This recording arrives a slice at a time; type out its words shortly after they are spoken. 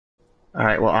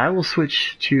Alright, well I will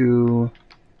switch to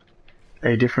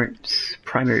a different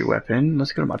primary weapon.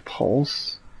 Let's go to my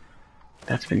pulse.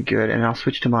 That's been good, and I'll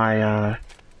switch to my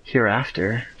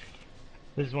hereafter.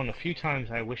 This is one of the few times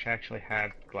I wish I actually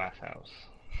had Glass House.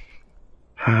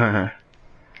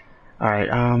 Alright,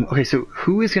 okay, so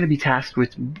who is going to be tasked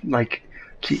with, like,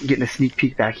 getting a sneak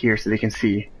peek back here so they can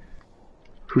see?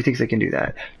 Who thinks they can do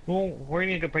that? Well, we're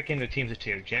going to break into teams of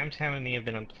two. Jamtown and me have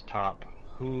been up the top.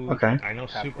 Okay. I know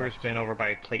Super's been over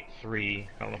by plate 3.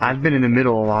 I don't know I've been in the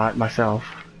middle a lot myself.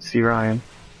 See Ryan.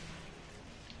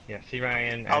 Yeah, see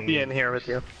Ryan. I'll be in here with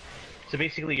you. So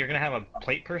basically, you're going to have a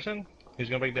plate person who's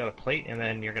going to be able to plate, and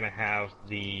then you're going to have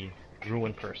the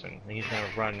ruin person. And he's going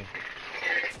to run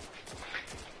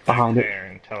behind it there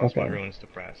and tell us what ruins to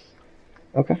press.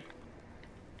 Okay.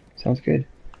 Sounds good.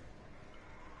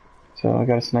 So I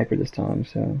got a sniper this time,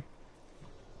 so...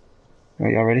 Are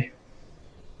y'all ready?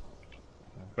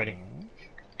 Ready.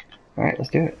 Alright, let's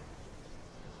do it.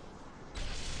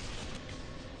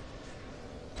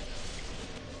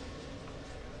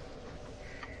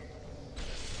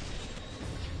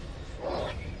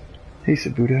 Hey,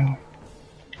 Sabuto.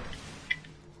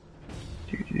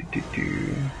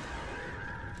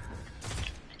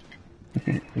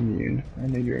 Immune. I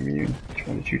know you're immune. I just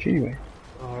wanted to shoot you anyway.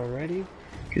 Alrighty.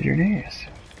 Cause you're an ass.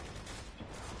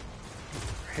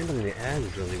 Handling the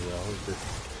ads really well.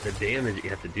 Just the damage you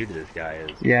have to do to this guy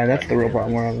is... Yeah, that's the real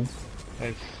problem we're having.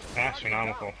 It's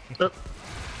astronomical.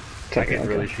 I can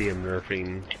really see him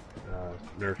nerfing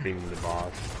the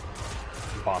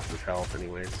boss's health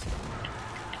anyways.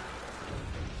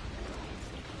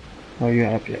 Oh, you're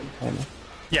not up yet. I don't know.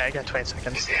 Yeah, I got 20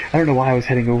 seconds. I don't know why I was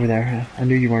heading over there. I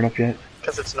knew you weren't up yet.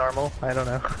 Because it's normal. I don't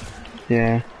know.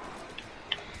 Yeah.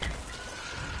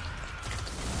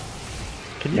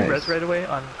 Can you res right away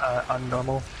on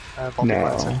normal no.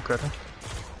 and Crota?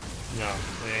 No,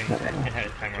 they had a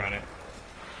timer on it.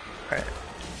 Alright.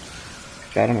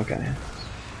 Got him, okay.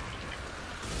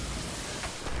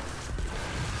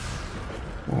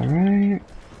 Alright.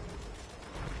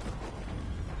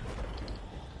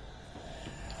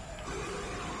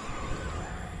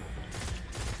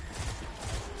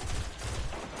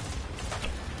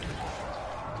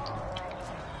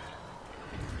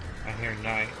 I hear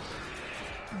knights.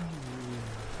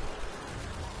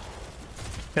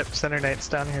 Yep, center knight's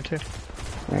down here too.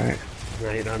 Alright.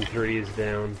 Knight on 3 is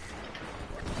down.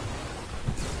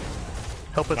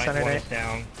 Help with center knight.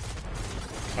 Down.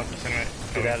 Help with center knight.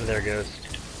 Get out of there, Ghost.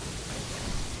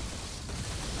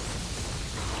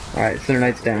 Alright, center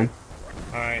knight's down.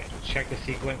 Alright, check the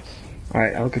sequence.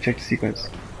 Alright, I'll go check the sequence.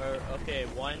 Okay,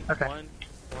 one.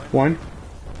 One?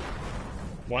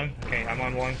 One? Okay, I'm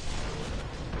on one.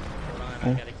 Hold on,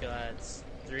 I gotta kill ads.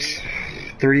 3.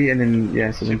 3, and then,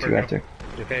 yeah, so then 2 after.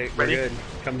 Okay, we're good.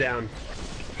 Come down.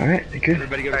 Alright, good.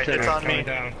 Everybody go to center. It's on me.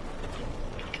 Down.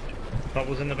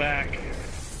 Bubbles in the back.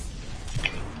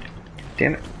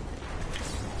 Damn it.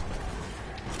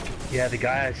 Yeah, the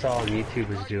guy I saw on YouTube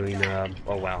was doing,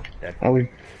 oh wow.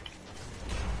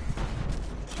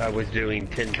 Was doing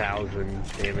 10,000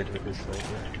 damage with this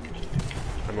sniper.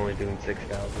 I'm only doing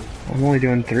 6,000. I'm only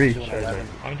doing 3.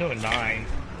 I'm doing 9.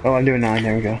 Oh, I'm doing 9,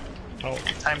 there we go. Oh,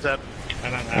 Time's up.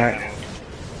 and I'm Alright.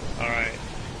 Alright.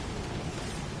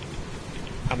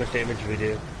 How much damage do we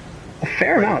do? A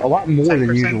fair amount, a lot more than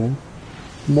 10%? usual.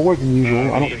 More than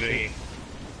usual, I don't... Usually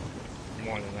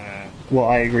more than that. Well,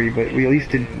 I agree, but we at least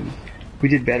did... We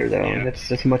did better, though. Yeah.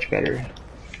 That's much better.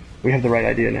 We have the right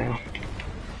idea now.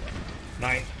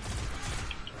 9.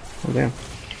 Oh, damn.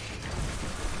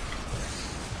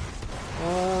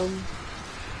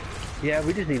 Yeah,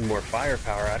 we just need more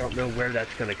firepower. I don't know where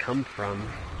that's gonna come from.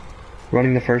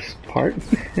 Running the first part?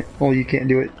 Well, you can't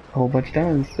do it a whole bunch of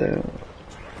times, so...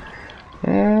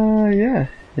 yeah,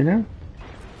 you know?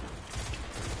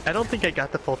 I don't think I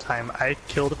got the full time. I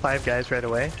killed 5 guys right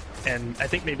away, and I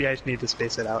think maybe I just need to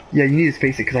space it out. Yeah, you need to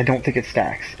space it, because I don't think it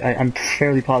stacks. I'm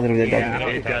fairly positive that it Yeah,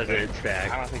 doesn't. it doesn't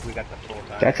stack. I don't think we got the full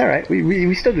time. That's alright,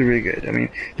 we still did really good. I mean,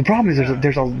 the problem is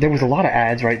there was a lot of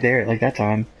ads right there, like that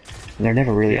time. And there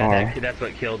never really are. That's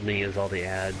what killed me is all the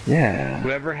ads. Yeah.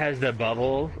 Whoever has the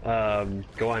bubble,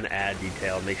 go on ad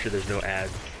detail. Make sure there's no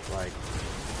ads, like,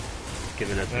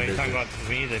 giving us the Are you business. talking about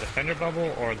me, the defender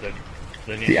bubble, or the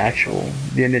The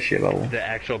initiate bubble. The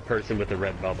actual person with the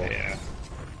red bubble. Yeah.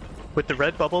 With the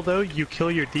red bubble though, you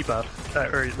kill your debuff,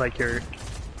 or like your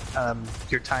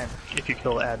time if you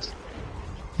kill ads.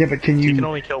 Yeah, but can You can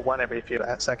only kill 1 every few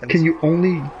seconds. Can you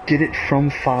only get it from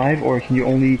 5, or can you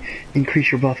only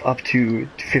increase your buff up to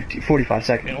 45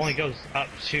 seconds? It only goes up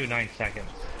to 9 seconds.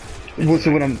 Well,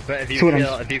 so what I'm, But if you so what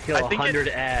kill, I'm, if you kill I think 100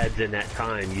 ads in that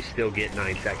time, you still get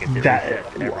 9 seconds. It that,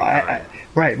 resets every time.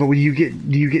 right, but do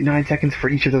you get 9 seconds for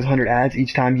each of those 100 ads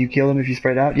each time you kill them if you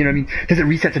spread out? You know what I mean? Does it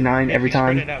reset to 9 If every you spread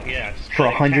time? it out, yeah. For But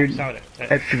it 100 caps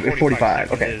out at 45,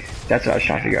 seconds okay. is- That's what I was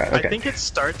trying to figure out, I okay. think it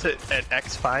starts at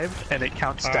X5 and it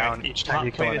counts All down right, each time top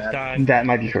you kill plate an is ad. done. That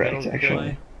might be This correct, middle's actually.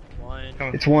 good. One, Come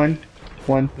on. It's 1,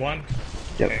 1, One.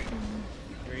 yep, Okay.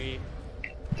 3.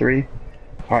 3.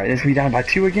 Alright, this be down by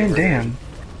 2 again? Damn.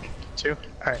 2.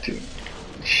 Alright.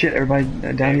 Shit, everybody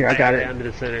down here, I got Down it. to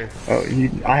the center. Oh,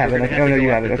 I have We're it. gonna have Oh, to no, go you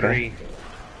up have it, to okay.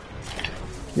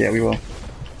 3. Yeah, we will.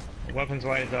 Weapons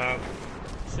lights up.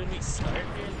 Should we start here?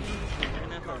 We're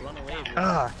gonna have to run away. Bro.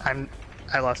 Ah,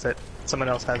 I lost it. Someone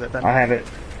else has it then. I have it.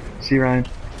 See you, Ryan.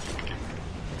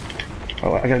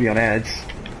 Oh, I gotta be on ads.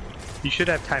 You should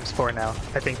have ×4 now.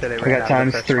 I think that it I ran got out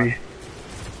of the times first one.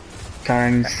 3.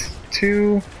 Times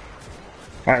 2.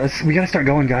 Alright, we gotta start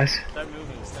going, guys. Start moving.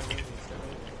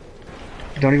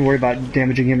 Don't even worry about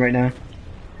damaging him right now.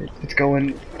 It's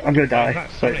going. I'm gonna He's die. not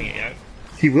But summoning it yet.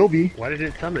 he will be. Why did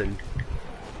it summon?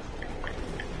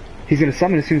 He's gonna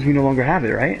summon as soon as we no longer have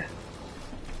it, right?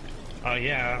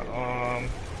 Yeah.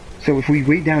 So if we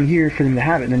wait down here for them to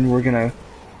have it, then we're gonna.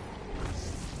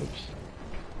 Oops.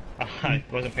 I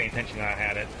wasn't paying attention that I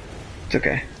had it. It's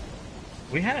okay.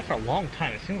 We had it for a long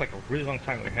time. It seemed like a really long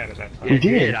time that we had it that time. We It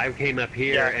did. I came up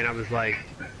here Yeah. and I was like,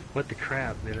 what the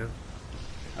crap, you know?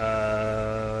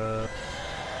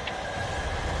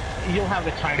 You'll have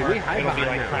the timer. Can we hide It'll be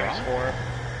behind like that times rock?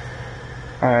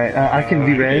 4. Alright, I can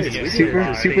be we res. did get Super,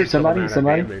 it. super, somebody.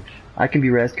 Damage. I can be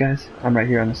res, guys. I'm right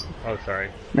here on this. Oh, sorry.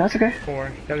 No, it's okay.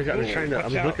 4. I was trying to. I Watch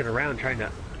was out. looking around trying to.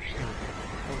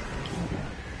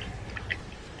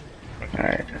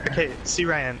 Alright. Okay, see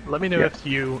Ryan, let me know Yep. if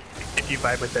you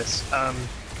vibe with this.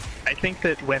 I think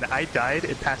that when I died,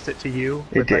 it passed it to you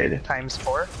It with did. like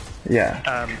 ×4.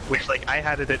 Yeah. Which like I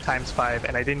had it at ×5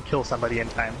 and I didn't kill somebody in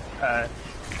time.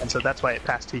 And so that's why it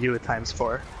passed to you at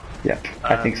 ×4. Yep.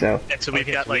 I think so. And so Like we've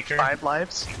it's got like weaker? 5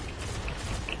 lives.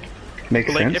 Makes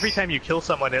But like sense. every time you kill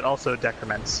someone, it also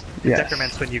decrements. It Yes.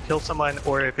 decrements when you kill someone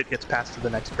or if it gets passed to the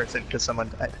next person because someone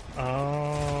died.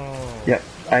 Oh. Yep.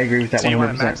 I agree with that So you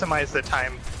want to 100%. maximize the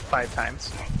time 5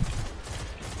 times.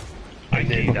 I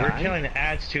see. We're die? killing the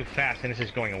ads too fast, and it's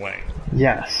just going away.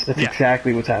 Yes, that's Yeah.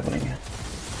 exactly what's happening.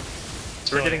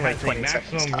 So we're getting it like has a 20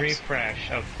 seconds maximum tops.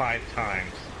 refresh of 5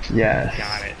 times. Yes.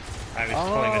 Got it. I was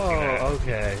totally missing that. Oh,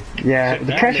 okay. Yeah, So the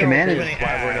that pressure, makes man, sense. is. Many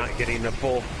Why we're ads. not getting the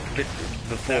full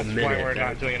That's minute. why we're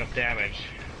not doing enough damage.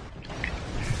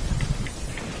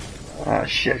 Oh,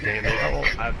 shit. Damn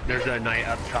it. There's a knight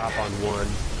up top on 1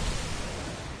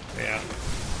 Yeah.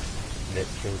 that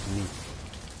kills me.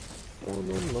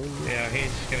 Yeah,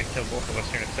 he's gonna kill both of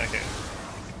us here in a second.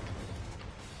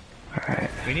 Alright.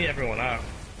 We need everyone up.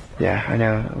 Yeah, I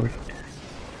know.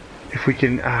 If we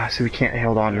can. So we can't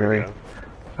hold on, There we really. go.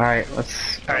 Alright,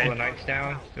 let's. All Alright. the knights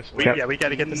down. Just We, Yep. Yeah, we got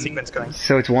to get the sequence going.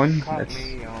 So it's 1. That's.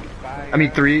 I mean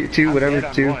 3, 2, whatever.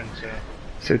 2.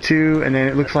 So 2, and then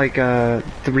it looks like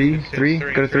 3. 3.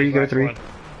 Go to 3. Go to 3.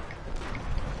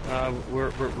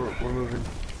 We're moving.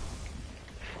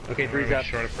 Okay, 3's up.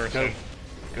 Short of person.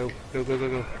 Go.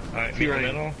 Alright, See meet in the Ryan.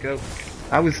 middle. Go.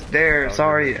 I was there. Oh,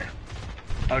 Sorry.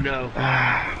 Oh no.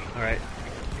 I Alright.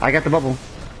 got the bubble.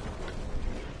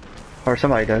 Or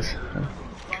somebody does.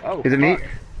 Oh, Is it me? fuck.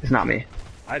 It's not me.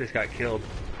 I just got killed.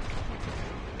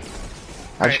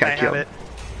 I just got have killed. it.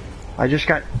 I just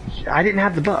got. I didn't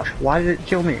have the buff. Why did it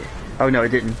kill me? Oh no, it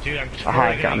didn't. Dude, I'm Aha,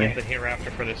 totally it got gonna me. get the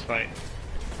hereafter for this fight.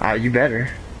 You better.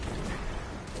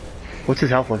 What's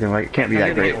his health looking like? It can't be that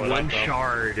You're great. gonna get 1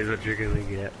 shard is what you're gonna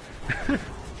get.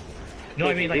 No,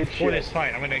 I mean like for this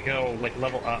fight, I'm gonna go like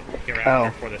level up hereafter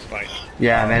Oh. for this fight.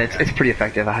 Yeah, man, it's pretty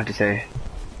effective, I have to say.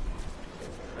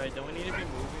 Right, don't we need to be moving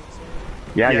soon?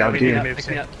 Yeah, y'all we do. need to move Pick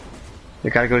me soon. up. They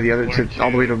gotta go to the other, all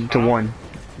the way to top. 1.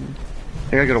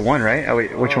 They gotta go to 1, right? Oh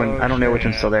wait, which one? I don't know which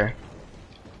one's shit. still there.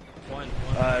 1.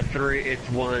 3, it's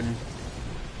 1.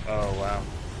 Oh wow.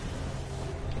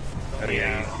 Don't Oh,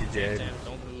 yeah, move. you did. Damn,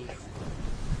 don't move.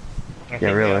 I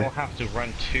think really. we'll have to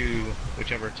run to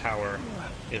whichever tower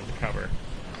is the cover.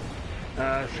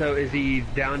 So is he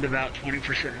down to about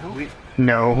 20% health?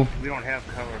 No. We don't have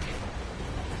cover.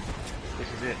 This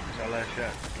is it. It's our last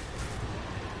shot.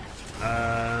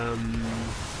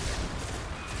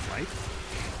 Right?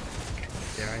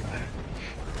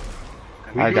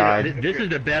 I died. This is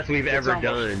the best we've ever almost-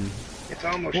 done. It's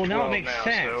almost Well, now 12 it makes now,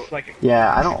 sense. so Like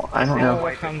Yeah, I don't it's know. all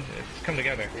it's come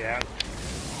together. yeah.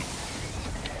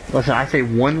 Listen, I say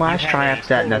one last You try have after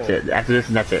that, and that's total- it. After this,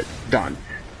 and that's it. Done.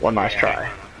 One last try.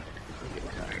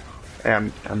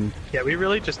 Yeah, we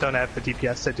really just don't have the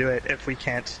DPS to do it if we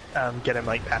can't get him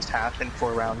like past half in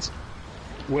 4 rounds.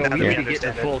 Well, Now we that need to get the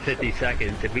understand it. full 50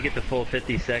 seconds. If we get the full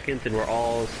 50 seconds and we're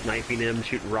all sniping him,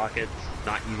 shooting rockets,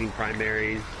 not using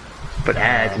primaries, But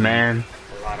ads, man.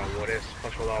 A lot of what ifs.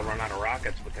 Plus, we'll all run out of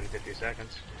rockets within 50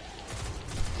 seconds.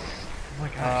 Oh my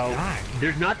gosh, die.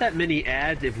 there's not that many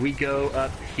ads. If we go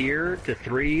up here to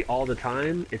 3 all the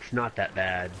time, it's not that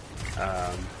bad.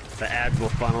 The ads will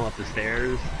funnel up the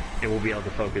stairs, and we'll be able to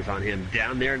focus on him.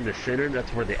 Down there in the center, that's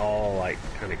where they all like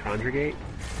kind of congregate.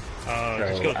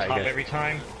 Just go I top guess- every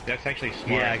time? That's actually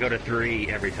smart. Yeah, I go to 3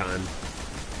 every time.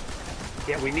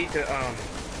 Yeah, we need to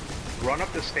run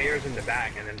up the stairs in the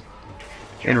back and then.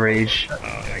 Enrage.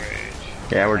 Oh, enrage.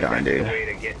 Yeah, we're Like, done, that's the dude. way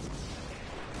to get.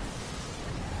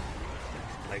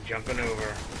 Like jumping over.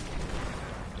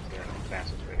 Yeah, the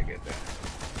fastest way to get there.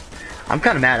 I'm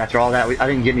kind of mad after all that. I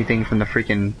didn't get anything from the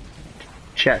freaking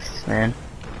chests, man.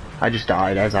 I just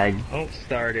died as I. Oh,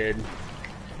 Started.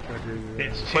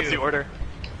 it's 2. What's the order?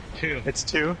 2. It's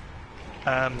 2.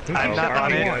 I'm Who not keeps on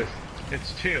up it. one?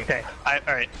 It's 2. Okay,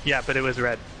 alright. Yeah, but it was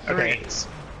red. Okay. 3.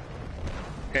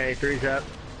 Okay, 3's up.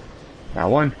 Got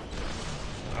one.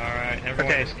 Alright,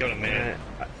 everyone Okay. just go to mid.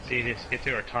 See, just get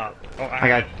to our top. Oh, I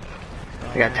got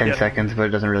 10 Yeah. seconds, but it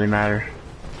doesn't really matter.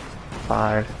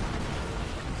 5.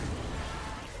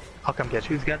 I'll come get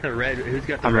you. Who's got the red? Who's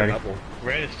got the I'm red ready. bubble?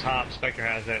 Red is top, Spectre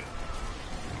has it.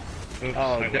 Oops,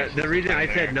 Oh, I wasted the reason some I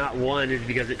time said there. not 1 is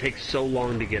because it takes so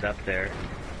long to get up there.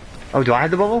 Oh, do I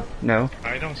have the bubble? No.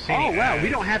 I don't see Oh any wow, we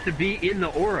ads. don't have to be in the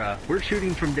aura. We're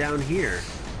shooting from down here.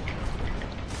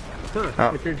 Huh,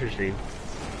 Oh. that's interesting.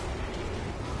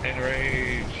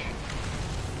 Enrage.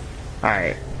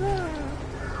 Alright.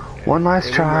 One last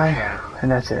One more try, try.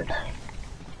 and that's it.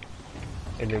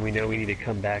 And then we know we need to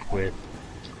come back with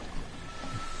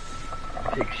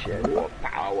big shit.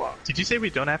 Did you say we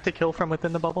don't have to kill from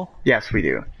within the bubble? Yes, we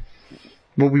do.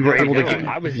 Well, we were able to. No,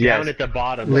 I was yes. down at the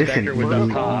bottom. Listen, Spectre was up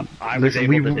top. I was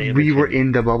listen, able to damage we were him.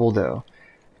 in the bubble though.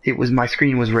 It was my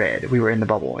screen was red. We were in the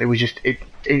bubble. It was just it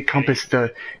encompassed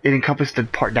the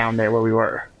part down there where we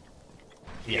were.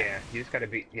 Yeah, you just gotta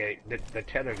be. Yeah, the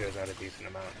tether goes out a decent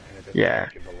amount, and it doesn't Yeah.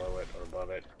 put you below it or above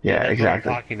it. Yeah, That's exactly.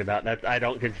 what I'm talking about. That's I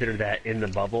don't consider that in the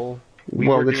bubble. We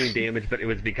Well, were this- doing damage, but it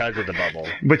was because of the bubble.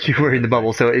 But you were in the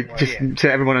bubble, so it Well, just yeah. so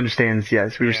everyone understands.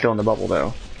 Yes, we were Yeah. still in the bubble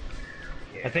though.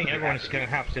 Yeah, I think you everyone's have gonna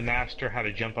have to master how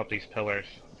to jump up these pillars.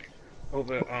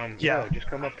 Over. Yeah. No, just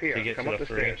come up here. To get Come to up the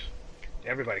the free. stairs.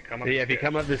 Everybody, come up. Yeah, the if you stairs.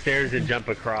 come up the stairs and jump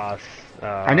across.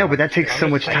 I know, but that takes I'm so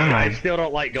just much saying, I time. still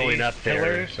don't like going These up there,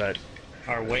 pillars- but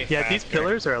Are way Yeah, faster. these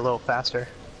pillars are a little faster.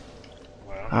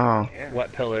 Well, Oh, yeah.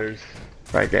 what pillars?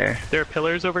 right there. There are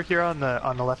pillars over here on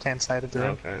the left-hand side of the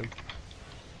room. Okay.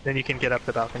 Then you can get up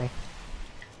the balcony.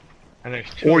 And there's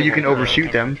 2 Or of you can them. overshoot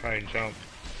I'm them. gonna Try and jump.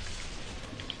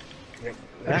 Yep.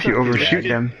 If you overshoot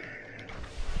bad. them,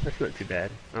 That's not too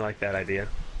bad. I like that idea.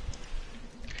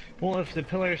 Well, if the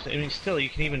pillars, I mean, still, you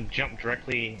can even jump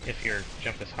directly if your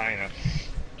jump is high enough.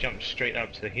 Jump straight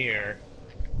up to here.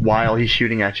 while he's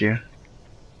shooting at you.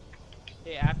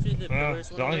 Hey, after the Well,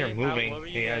 pillars as long as you're went moving, what were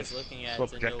he you guys has looking at slow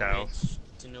to projectiles.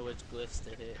 know which glyphs to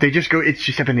hit? They just go. It's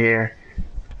just up in the air.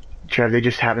 Trev, they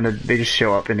just happen to. They just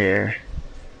show up in the air.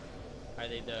 Are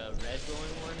they the red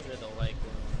glowing ones or the light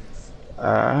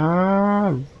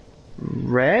glowing ones?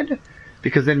 Red?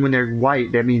 Because then when they're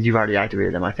white, that means you've already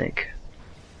activated them, I think.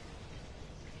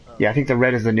 Oh. Yeah, I think the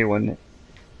red is the new one.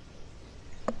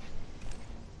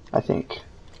 I think.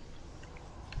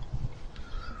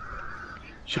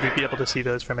 Should we be able to see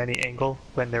those from any angle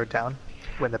when they're down?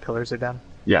 When the pillars are down?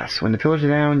 Yes, when the pillars are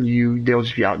down, they'll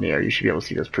just be out in the air. You should be able to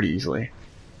see those pretty easily.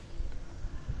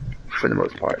 For the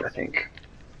most part, I think.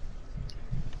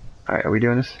 Alright, are we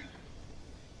doing this?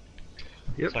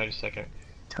 Yep. Sorry, just a second.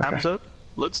 Time's up.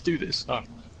 Let's do this. Oh,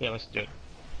 yeah, let's do it.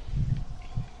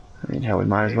 I mean, hell, we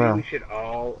might as Maybe well. we should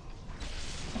all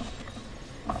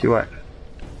Do what?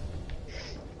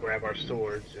 grab our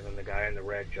swords, and then the guy in the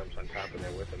red jumps on top of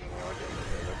there with him, and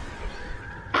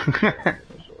we all jump over.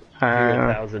 Do Uh,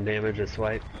 1,000 damage a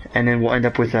swipe. and then we'll end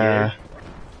up with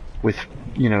with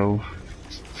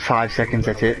 5 seconds.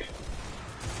 That's it.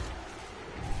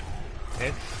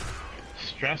 It's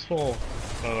stressful.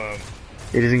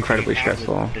 It is incredibly you have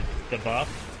stressful. The buff.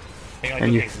 Think like,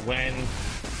 And you- okay, when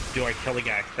do I kill the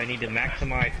guy? 'Cause I need to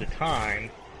maximize the time.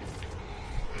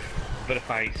 But if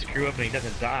I screw up and he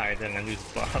doesn't die, then I lose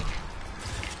the buff.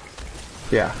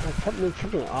 Yeah. There's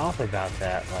something off about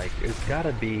that. Like, it's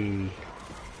gotta be...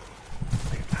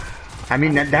 I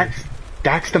mean,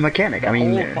 that's the mechanic. I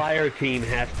mean, the whole fire team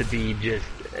has to be just...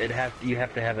 You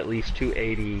have to have at least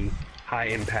 280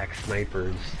 high-impact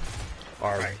snipers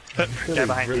are Right. really,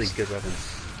 behind really you. good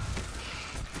weapons.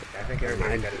 I think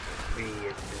everybody's got to be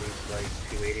at least like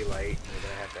 280 light. They're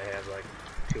gonna have to have like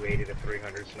 280 to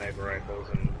 300 sniper rifles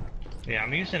and Yeah,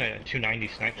 I'm using a 290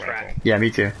 sniper rifle. Yeah,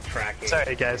 me too. tracking.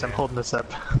 Sorry guys, I'm Yeah. holding this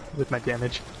up with my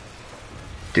damage.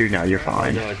 Dude, no, you're Oh,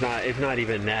 fine. no, it's not. It's not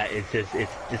even that. It's just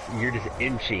you're just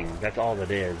inching. That's all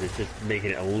it is. It's just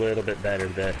making it a little bit better.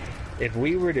 If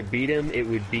we were to beat him, it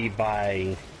would be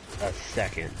by a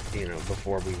second,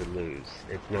 before we would lose.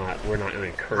 It's not. We're not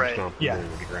going to curse Right, stomp yeah. him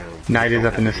into the ground. Knight We is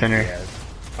don't up in have the center. DPS.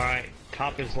 Alright,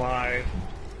 top is live.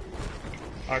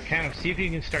 Arcanum, see if you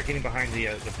can start getting behind the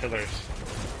pillars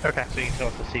Okay. so you can tell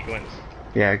us the sequence.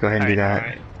 Yeah, go ahead and do that.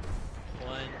 Alright.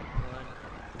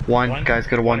 One, guys,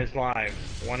 go to one. One is live.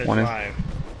 One is One is- live.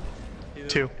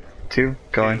 Two. Two,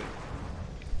 going.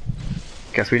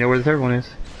 Guess we know where the third one is.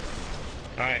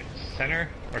 Alright, center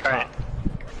or Alright. top?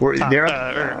 We're, they're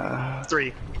up. Top,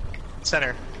 three.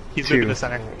 Center. He's Two. moving to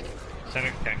center.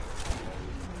 Center, okay.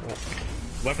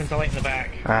 Weapons are light in the back.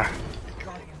 Ah,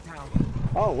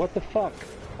 Oh, what the fuck?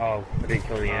 Oh, I didn't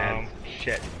kill any ads.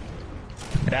 Shit.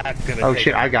 That's gonna. oh take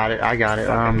shit, a I got it.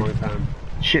 fucking long time.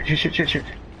 Shit.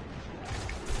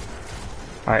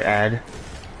 Alright, add.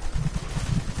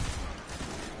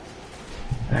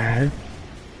 Add.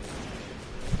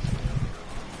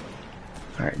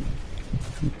 Alright.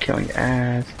 I'm killing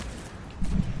ads.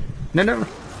 No.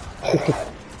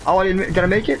 Oh, I didn't. Did I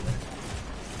make it?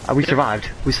 We survived.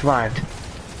 We survived.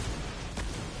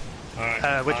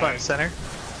 Alright. Which one? Center?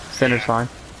 Center's fine.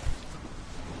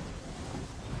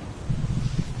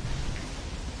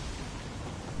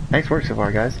 Nice work so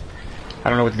far, guys. I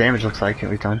don't know what the damage looks like that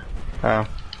we've done. Oh.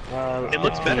 It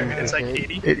looks better. It's like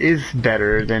 80. It is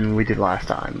better than we did last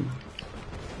time.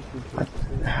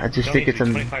 I just think it's a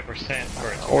 25%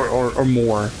 for it. or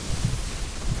more.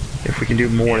 If we can do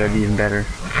more, that'd be even better.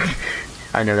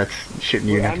 I know that's shouldn't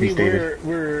even have to be stated.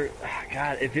 we're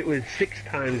God. If it was 6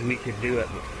 times we could do it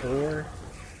before.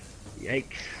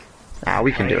 Yikes. Ah,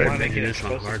 we can do I it. wanna make it as This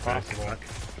one close as hard, possible.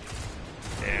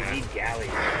 We Yeah. need galleys.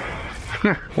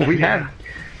 Well, we have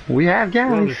Well,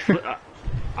 galleys.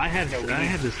 I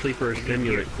have the sleeper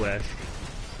stimulant quest.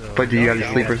 So But do you have the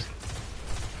yeah. sleepers?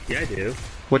 Yeah, I do.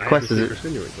 What I have quest the is sleeper it?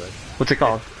 stimulant quest. What's it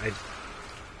called?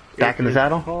 Back in the It is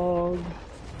saddle? Called...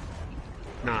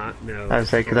 Not, no. I would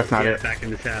say, 'cause that's not Yeah, it. Back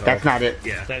in the saddle. That's not it.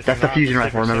 Yeah. That's the not fusion the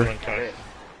rifle, super remember? stimulant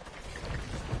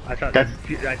quest.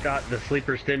 I thought the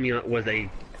sleeper stimulant was a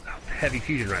heavy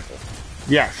fusion rifle.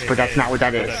 Yes, but that's not what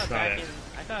that I is. thought back in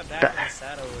That- the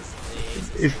saddle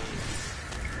was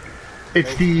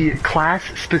It's the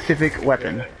class-specific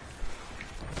weapon.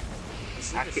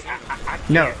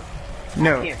 No, I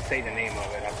no. can't say the name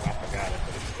of it. I forgot it.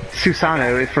 But it's,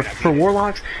 Susano. For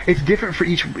warlocks, it's different for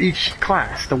each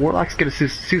class. The warlocks get a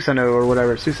Susano or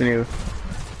whatever, Susanoo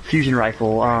fusion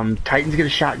rifle. Titans get a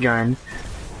shotgun,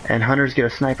 and hunters get a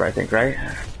sniper. I think, right?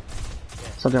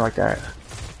 Something like that.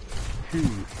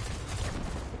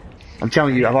 I'm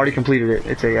telling you, I've already completed it.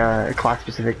 It's a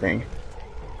class-specific thing.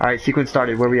 All right, sequence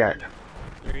started. Where we at?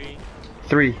 3.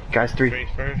 3, guys. 3. Three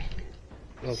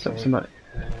first. Somebody.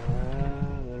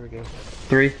 There we go.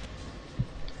 3.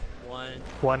 1.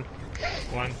 1.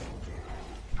 1.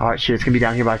 All right, shit. It's gonna be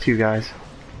down here by 2, guys.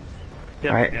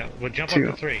 Yep. All right. Yeah, we'll jump Two.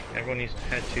 up to 3. Everyone needs to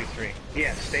head 2, 3.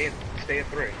 yeah, stay at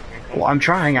 3. Well, I'm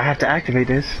trying. I have to activate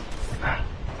this.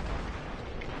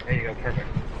 There you go, perfect.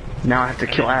 Now I have to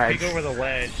And kill then ads. Peek over the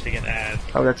ledge to get ads.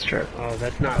 Oh, that's true. Oh,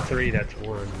 that's not 3, that's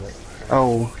 1. But...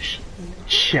 Oh,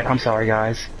 shit. I'm sorry,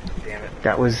 guys. Damn it.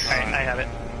 That was. I have it.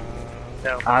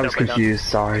 No. I was no, but no. confused.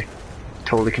 Sorry.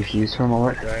 Totally confused for a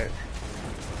moment. Right.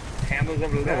 Handles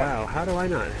over Oh, there. wow. How do I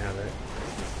not have it?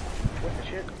 What the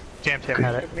shit? Jam Tim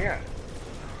had it. Took me out.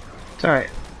 It's alright.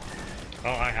 Oh,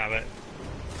 I have it.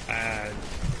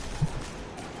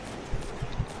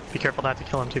 Be careful not to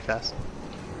kill him too fast.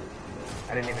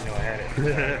 I didn't even know I had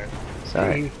it. It's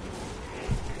alright.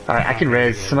 Alright, I can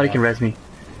res. Somebody can res me.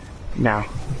 Now.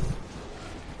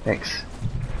 Thanks.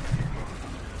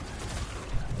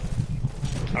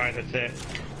 Alright, that's it.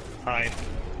 Hide.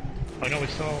 Oh no, we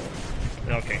still...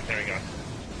 Okay, there we go.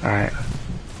 Alright.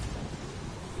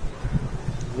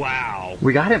 Wow.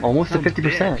 We got him almost to Some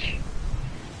 50%. bitch.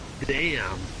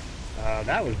 Damn.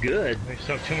 That was good. We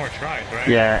still have 2 more tries, right?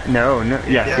 Yeah, no. Yes,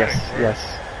 Yeah.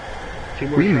 yes. 2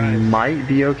 more We tries. might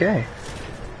be okay.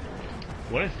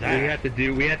 What is that?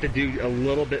 We have to do a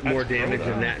little bit more That's damage pro,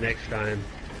 than though. that next time.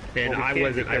 And Well, we I can't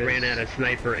wasn't. I because- ran out of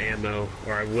sniper ammo,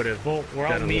 or I would have. Well, we're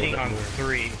all done a little meeting bit on more.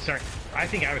 3. Sorry, I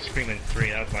think I was screaming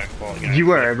 3. That was my fault, guys. You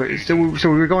were, but so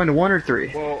we were going to 1 or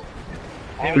 3? Well,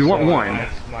 We want also, 1.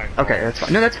 That's my fault. Okay, that's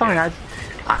fine. No, that's fine.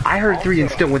 I heard 3 and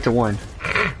still went to 1.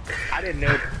 I didn't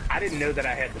know didn't know that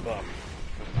I had the buff.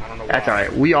 I don't know why. That's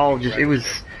alright. We all just, it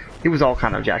was all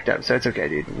kind of jacked up, so it's okay,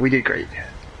 dude. We did great.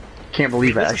 Can't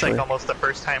believe This that, is actually. like almost the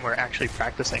first time we're actually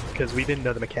practicing, because we didn't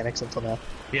know the mechanics until now.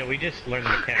 Yeah, we just learned the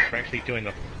mechanics. We're actually doing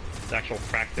the actual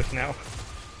practice now.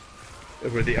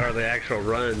 Over the actual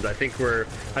runs, I think we're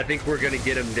gonna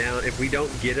get him down. If we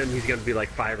don't get him, he's gonna be like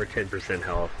 5 or 10%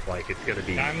 health. Like it's gonna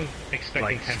be I'm expecting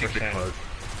like stupid 10%. close.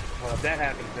 Well, if that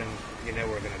happens, then you know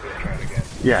we're gonna do a try it again.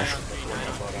 Yes.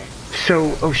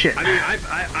 So, oh shit. I mean,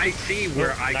 I see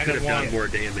where I could have done more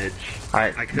damage.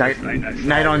 Alright, I could've- I saw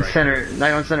night on right center,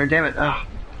 night on center, damn it. Oh,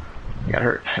 I got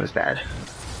hurt. That was bad.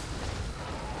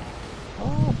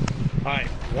 Alright,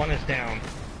 one is down.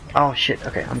 Oh shit,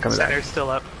 okay, I'm coming Center's back. still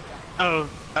up. Oh,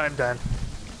 I'm done.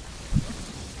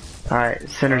 Alright,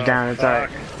 center's Oh, down, it's fuck.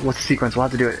 alright. What's the sequence? We'll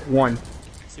have to do it. 1.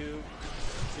 Two's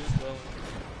going.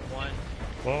 One.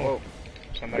 Whoa.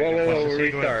 Somebody Whoa, just whoa, wants whoa, to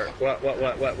sequence.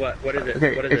 restart. What is it?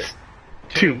 Okay, What is it's it?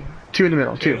 2. 2 in the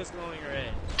middle. 2. Two's going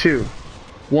red. 2.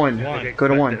 1. One. Go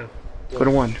to What 1. now? Go to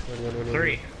 1.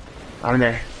 3. I'm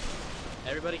there.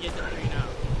 Everybody get to 3 now.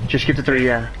 Just get to 3,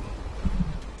 yeah.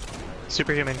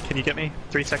 Superhuman, can you get me?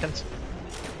 3 seconds?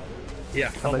 Yeah.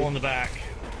 Bubble in the back.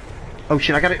 Oh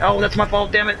shit, I got it. Oh, that's my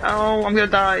fault, damn it. Oh, I'm gonna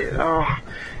die. Oh,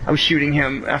 I was shooting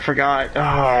him. I forgot.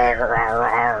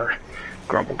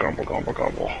 Grumble, grumble, grumble,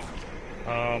 grumble.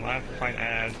 I have to find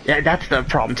ads. Yeah, that's the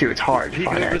problem too. It's hard to Peek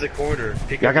find over it. the corner.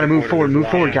 Peek Y'all over gotta the move corner. forward, There's move a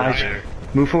lot forward, of guys. there.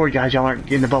 Move forward, guys. Y'all aren't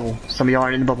in the bubble. Some of y'all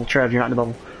aren't in the bubble. Trev, you're not in the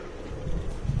bubble.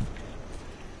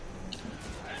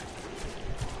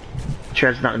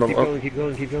 Trev's not in the Keep bubble. going, keep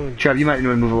going, keep going. Oh, Trev, you might need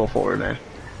to move a little forward, man.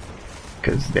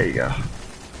 Cause there you go.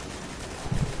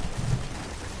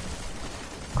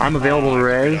 I'm available to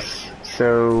res,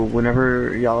 so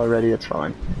whenever y'all are ready, it's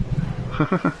fine.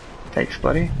 Thanks,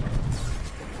 buddy.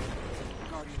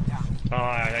 Oh,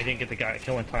 I didn't get the guy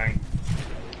killing time.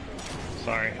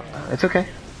 Sorry. It's okay.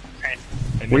 I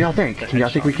What do y'all missed think? the Y'all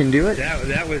think we headshot. can do it?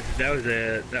 That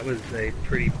was a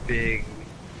pretty big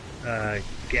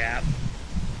gap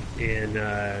in.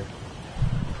 I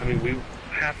mean,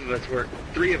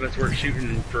 three of us were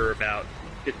shooting for about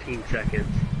 15 seconds.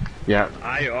 Yeah.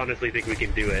 I honestly think we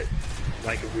can do it.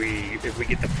 Like if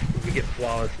we get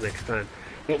flawless next time.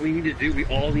 What we need to do, we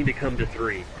all need to come to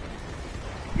 3.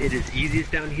 It is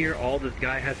easiest down here. All this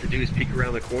guy has to do is peek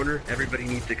around the corner. Everybody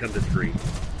needs to come to 3.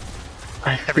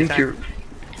 I Every think time. you're.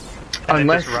 And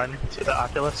Unless then just run to the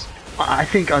Oculus. I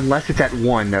think unless it's at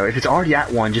 1 though. If it's already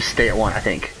at 1, just stay at 1. I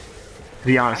think. To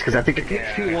be honest, because I think If it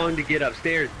takes too long to get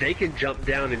upstairs, they can jump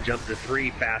down and jump to 3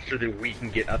 faster than we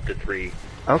can get up to 3.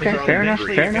 okay, Because fair enough,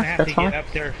 Eventually, fair you're enough. gonna have That's to fine. get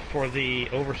up there for the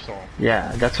oversoul.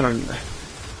 Yeah, that's what I'm.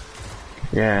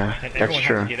 Yeah, And that's everyone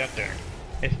true. has to get up there.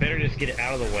 It's better to just get it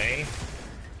out of the way.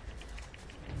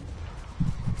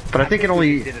 But I think it we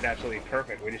only did it absolutely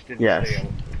perfect. We just didn't. Yes. Stay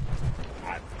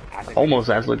I think almost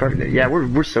absolutely perfect. Yeah,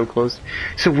 we're so close.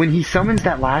 So when he summons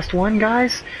that last one,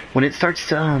 guys, when it starts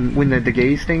to when the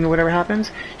gaze thing or whatever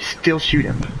happens, still shoot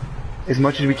him as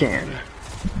much as we can.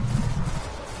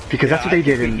 Because that's what they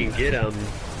did We in. can get them.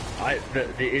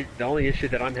 The only issue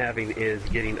that I'm having is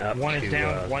getting up. One to, is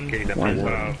down, one getting up One is to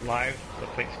down. live. The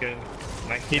quick's good.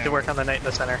 Nice. Need down. to work on the knight in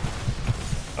the center.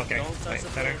 Okay. Don't touch Nice the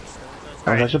center. blades. Don't touch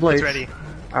Don't touch the blades. It's ready.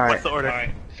 All right, What's the order? Alright.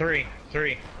 3.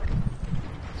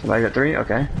 somebody got 3.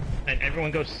 Okay. And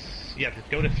everyone goes. Yeah, just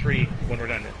go to 3 when we're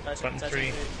done. Touch Button touch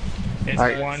 3. the It's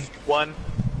Alright. 1, 1.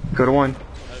 Go to 1,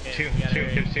 Okay, 2, you got 2,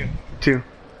 it go ready. to 2. 2.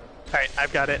 Alright,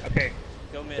 I've got it. Okay.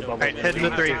 Go middle. Alright, head to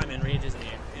the 3. And Rage is near.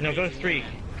 And No, Rage go to is 3. near.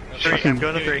 3. I'm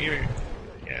going to 3.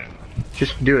 Yeah.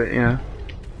 Just do it. Yeah.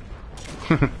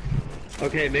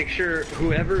 Okay, make sure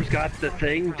whoever's got the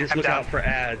thing, just I'm look down. out for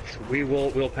ads.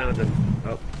 We'll pound them.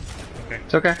 Oh,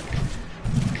 It's okay.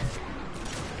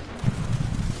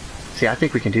 See, I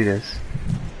think we can do this.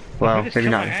 Well, Who just maybe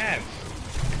killed not. my ads?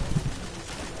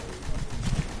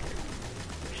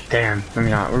 Damn, maybe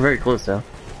not. We're very close though.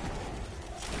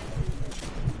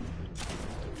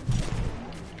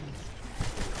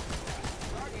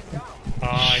 Oh,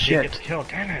 I did Shit. get the kill.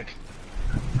 Damn it.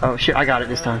 Oh shit, I got it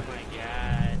this time. Oh my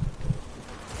god.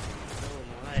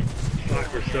 So much.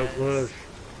 fuck, we're so close.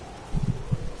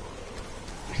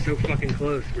 We're so fucking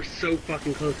close. We're so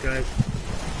fucking close, guys.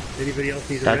 Anybody else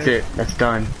needs a That's res? it. That's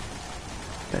done.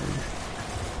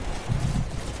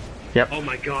 Yep. Oh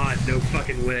my god, no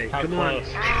fucking way. How Come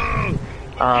close? on.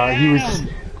 Oh!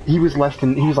 He was less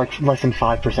than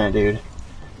 5%, dude.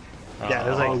 Yeah,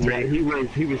 there's Oh like 3. man,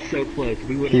 he was so close.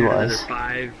 We would He have had was.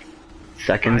 another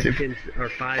Seconds.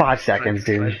 5 seconds,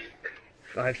 dude.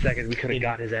 5 seconds. We could have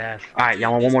got his ass. All right,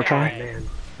 y'all want one more This try? guy Man.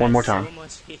 One more has time. So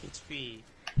much HP.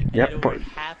 Yep. Did over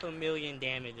 500,000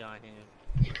 damage on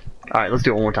him. Alright, let's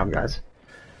do it one more time, guys.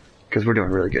 Because we're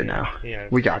doing really good now. Yeah,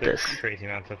 We got there's this. Crazy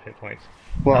amounts of hit points.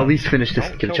 Well, at least finish this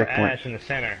Don't and get a kill checkpoint. ads in the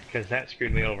center, because that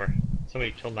screwed me over.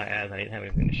 Somebody killed my ads, I didn't have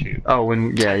anything to shoot. Oh,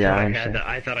 when yeah, I I understand.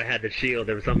 I thought I had the shield.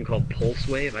 There was something called Pulse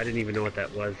Wave. I didn't even know what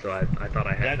that was, so I thought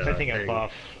I had That's, the I think, a thing.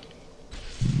 buff.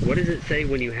 What does it say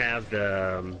when you have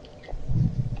the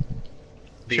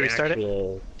Should we start it?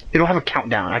 actual... It'll have a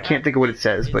countdown. I can't think of what it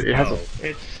says, but it has a Oh,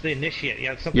 It's the initiate.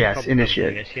 Yeah, it's something Yes, called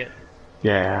initiate. the initiate.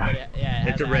 yeah. But yeah, it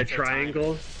it's a has red actual time.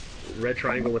 triangle. Red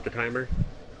triangle with the timer.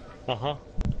 Uh-huh.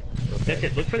 That's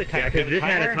it. Look for the timer. Yeah, If you because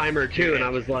have this had a timer too, and I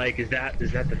hit. was like, "Is that the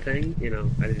thing?" You know,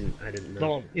 I didn't know.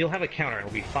 Well, you'll have a counter.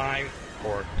 It'll be 5,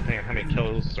 or depending on how many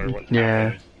kills or what Yeah.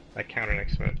 happens. A counter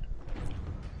next to it.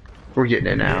 We're getting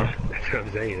it now. That's what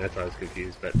I'm saying. That's why I was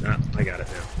confused, but I got it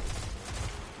now.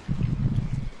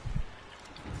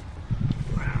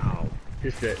 Wow,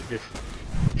 just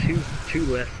two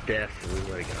less deaths, and we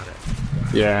already got it. Wow.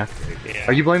 Yeah. Yeah.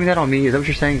 Are you blaming that on me? Is that what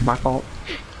you're saying? It's my fault?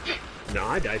 No,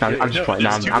 I died. I'm, too. I'm just playing.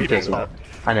 No, it's two I'm people's taking it. fault.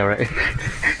 I know, right?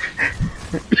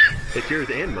 It's yours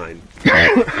and mine.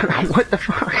 What the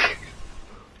fuck?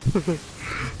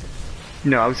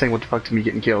 No, I was saying what the fuck to me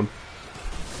getting killed.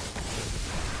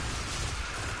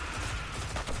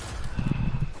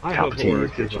 I hope Palpatine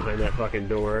Horus is is behind that fucking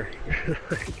door.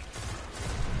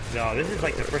 No, this is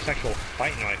like the first actual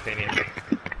fight, in my opinion.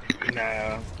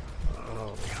 No.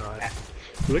 Oh god.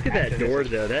 Look at that door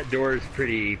though. That door is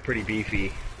pretty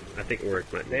beefy. I think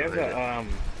Horus might be There's behind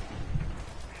it.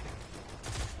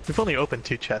 We've only opened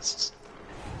 2 chests.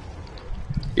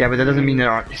 Yeah, but that doesn't mean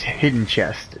there aren't hidden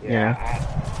chests, you know?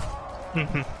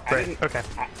 Right, didn't- okay.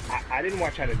 I didn't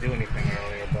watch how to do anything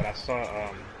earlier, but I saw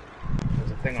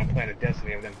there's a thing on Planet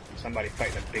Destiny of them somebody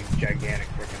fighting a big gigantic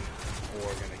freaking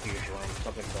org in a huge room.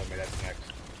 Something told me that's next.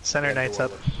 Center That knight's door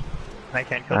up, was- and I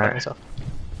can't kill by Alright. myself.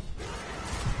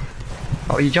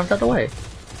 Oh, he jumped out the way.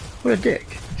 What a dick.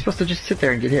 He's supposed to just sit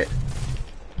there and get hit.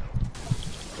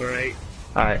 Alright,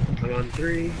 Alright, I'm on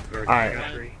 3. Or Alright. I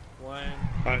got 3. 1,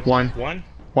 One. One?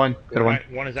 one. Go to one.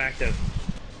 Alright, 1 is active.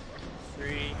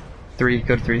 3, 3,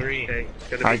 go to 3. 3. Okay,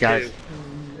 gonna Alright, be guys.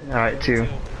 2. Alright, 2.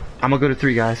 I'm gonna go to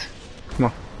 3, guys. Come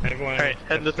on. Everyone. Alright,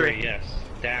 head to 3. Yes.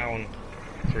 Down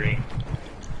 3.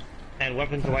 And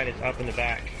weapons light is up in the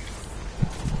back.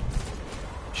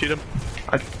 Shoot him.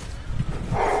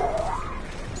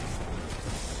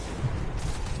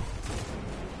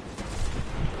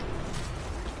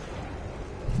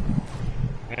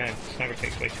 And sniper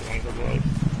takes way too long to load.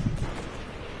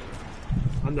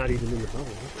 I'm not even in the bubble.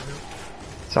 What the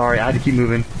hell? Sorry, I had to keep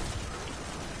moving.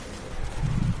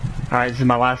 Alright, this is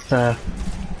my last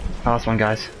one,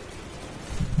 guys.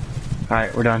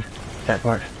 Alright, we're done. That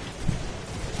part.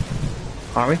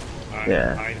 Aren't we? Hide,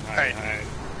 Yeah. Hide, hide, Alright.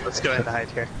 hide. Let's go ahead and hide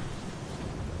here.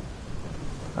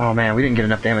 Oh man, we didn't get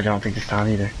enough damage, I don't think, this time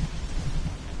either.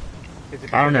 Is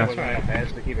it I don't know. because there wasn't enough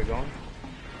ads to keep it going?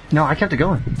 No, I kept it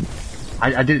going.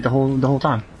 I did it the whole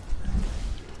time.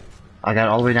 I got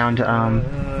all the way down to,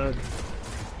 Not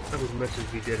as much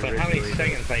as we did But originally. how many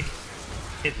seconds, like,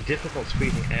 it's difficult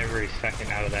squeezing every second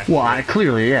out of that. well, I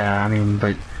clearly, yeah, I mean,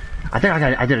 but I think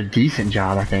I did a decent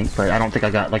job, I think, but I don't think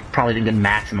I got, like, probably didn't get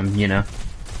maximum, you know?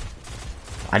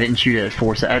 I didn't shoot it at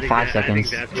 5 I think seconds.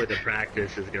 that's where the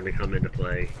practice is going to come into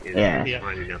play. Is Yeah. Yeah.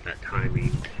 finding out that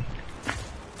timing.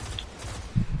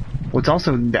 Well, it's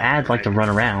also, the ads like to run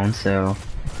around, so...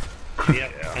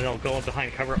 Yep, and they'll go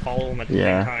behind cover, all of them at the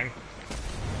Yeah. same time.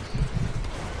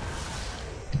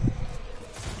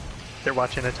 They're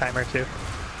watching a timer too.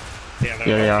 Yeah, Yeah,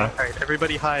 they are. Alright,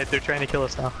 everybody hide. They're trying to kill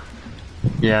us now.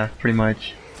 Yeah, pretty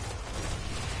much.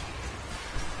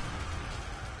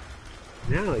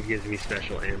 Now it gives me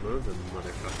special ammo, the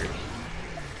motherfuckers.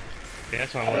 Yeah,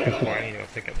 that's what I'm looking for. I need to go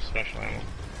pick up special ammo.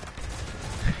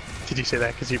 Did you say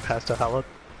that because you passed a hollow?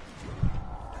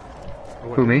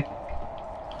 Who, me?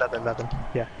 Nothing.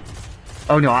 Yeah.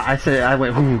 Oh no, I said, I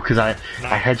went, ooh, because I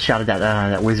Nice. headshotted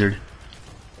that wizard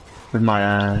with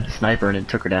my, sniper and it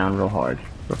took her down real hard,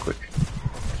 real quick.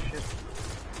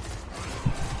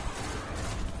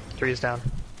 3 is down.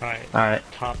 Alright, Alright,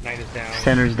 top knight is down.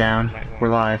 center's down. We're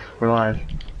live, we're live.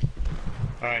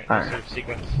 Alright, Alright. reserve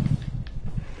sequence.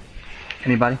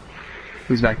 Anybody?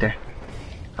 Who's back there?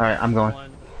 Alright, I'm going.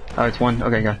 1, Oh, it's 1?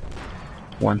 Okay, go.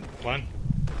 1. 1.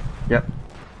 Yep.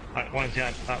 Alright, 1's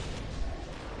down. Up.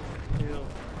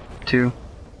 2, 2.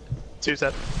 2's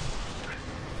up.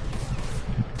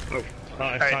 Oh, It's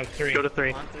Alright, on 3. go to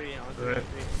 3. on 3, on 3, Alright. on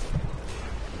 3.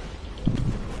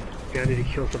 yeah, I need to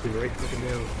kill something right fucking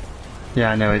now.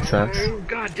 Yeah, I know, it sucks. Oh,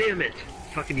 god damn it!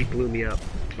 Fucking he blew me up.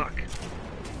 Fuck.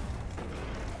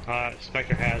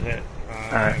 Spectre has it.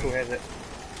 Alright. Who has it?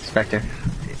 Spectre.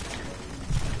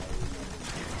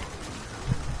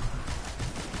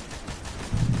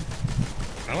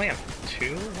 I only have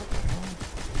 2? What the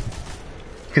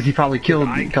hell? Because he probably killed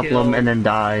I a couple of them and then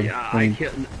died. Yeah,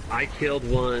 when- I killed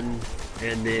one,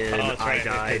 and then Oh, that's I right,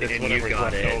 died, because it's and you whatever's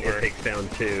got left it. over. It takes down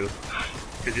 2.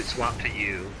 Because it swapped to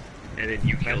you, and then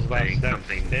you killed That's thing, that's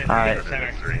something. it. Alright. That's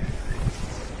center. 3.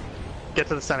 Get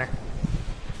to the center.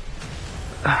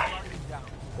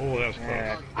 Oh, that was close.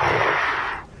 Yeah.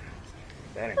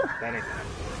 That ain't.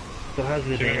 So how's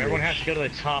the So damage? everyone has to go to the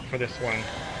top for this one.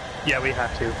 Yeah, we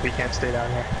have to. We can't stay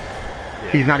down here.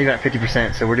 He's not even at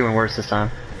 50%, so we're doing worse this time.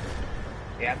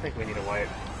 Yeah, I think we need a wipe.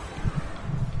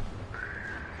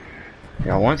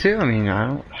 Y'all want to? I mean, I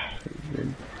don't... I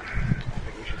think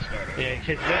we should start it. Yeah,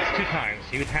 because that's 2 times.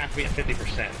 He would have to be at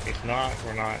 50%. If not,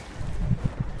 we're not.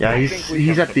 Yeah, I he's think we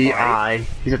he's have at to the fight. eye.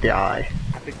 He's at the eye.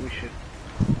 I think we should.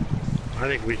 I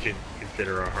think we should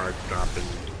consider a hard stop and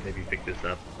maybe pick this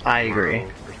up. I agree.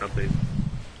 tomorrow Or something.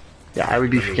 Yeah, I would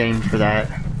be game for that.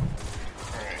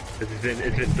 It's been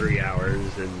 3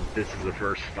 hours, and this is the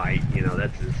first fight. You know,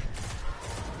 that's just.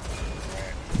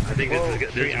 I think Well,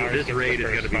 this 3 hours this gets raid the is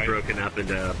going to first be fight. broken up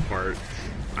into parts.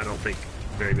 I don't think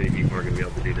very many people are going to be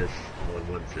able to do this all in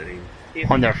one sitting.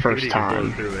 On their Even first if you blow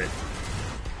time. through it.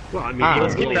 Well, I mean, Ah. you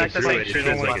Let's can get blow back to through like it. It should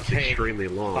feels only like it's take extremely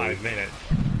long. 5 minutes.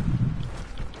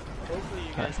 Hopefully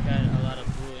you guys got a lot of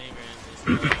blue ingrams as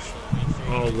well, so make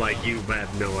sure Oh, you like you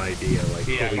have no idea. Like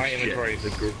Yeah, holy my shit, inventory is the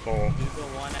group. full. do the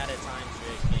one at a time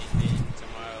trick, and then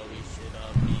tomorrow we should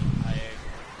be higher.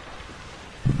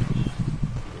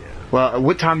 Well,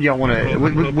 what time do y'all want to...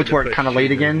 What's work? Kind of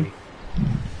late again?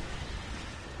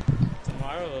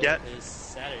 Tomorrow Yeah. is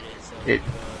Saturday, so It-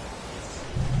 it's,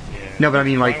 Yeah. No, but I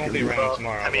mean, like- I won't be around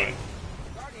tomorrow. I mean,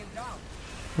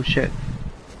 Oh shit.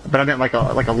 But I meant like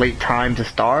a late time to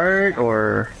start,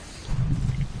 or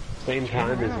Same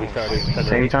time as we started.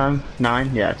 same time?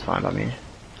 9? Yeah, it's fine by me.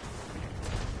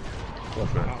 Well,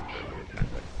 it's not.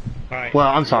 Alright. Well,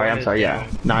 I'm sorry, One is yeah.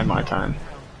 down. 9 my time.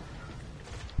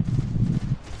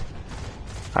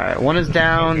 Alright, 1 is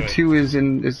down, Okay. 2 is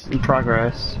in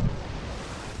progress.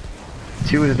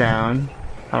 2 is down.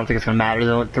 I don't think it's gonna matter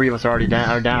though. 3 of us are already down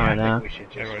right I now. think we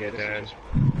should just Everyone's get dead. this.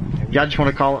 Y'all just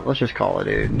wanna call it? Let's just call it,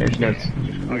 dude. There's no...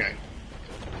 Okay.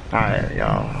 Alright,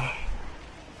 y'all.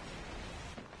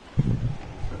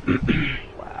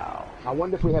 Wow. I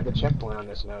wonder if we have the checkpoint on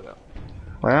this now, though.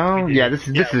 Well, yeah, this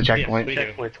is a checkpoint. Yes, we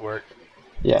do. Checkpoints work.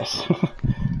 Yes.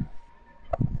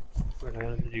 We're not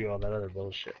going to do all that other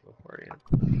bullshit beforehand.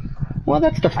 Well,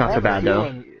 that stuff's I not so have a bad though.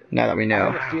 feeling- Now that we I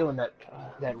know. have a feeling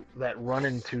that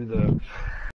running to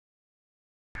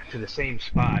the same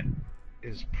spot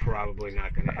is probably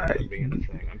not going to end up being the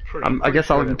thing. I guess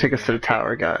sure I'll that take we're us to the gonna have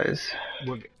tower, guys.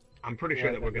 I'm pretty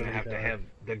sure that we're going to have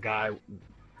the guy,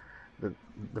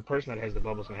 the person that has the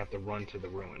bubble's going to have to run to the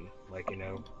ruin. Like, you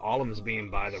know, all of us being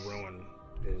by the ruin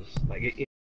is like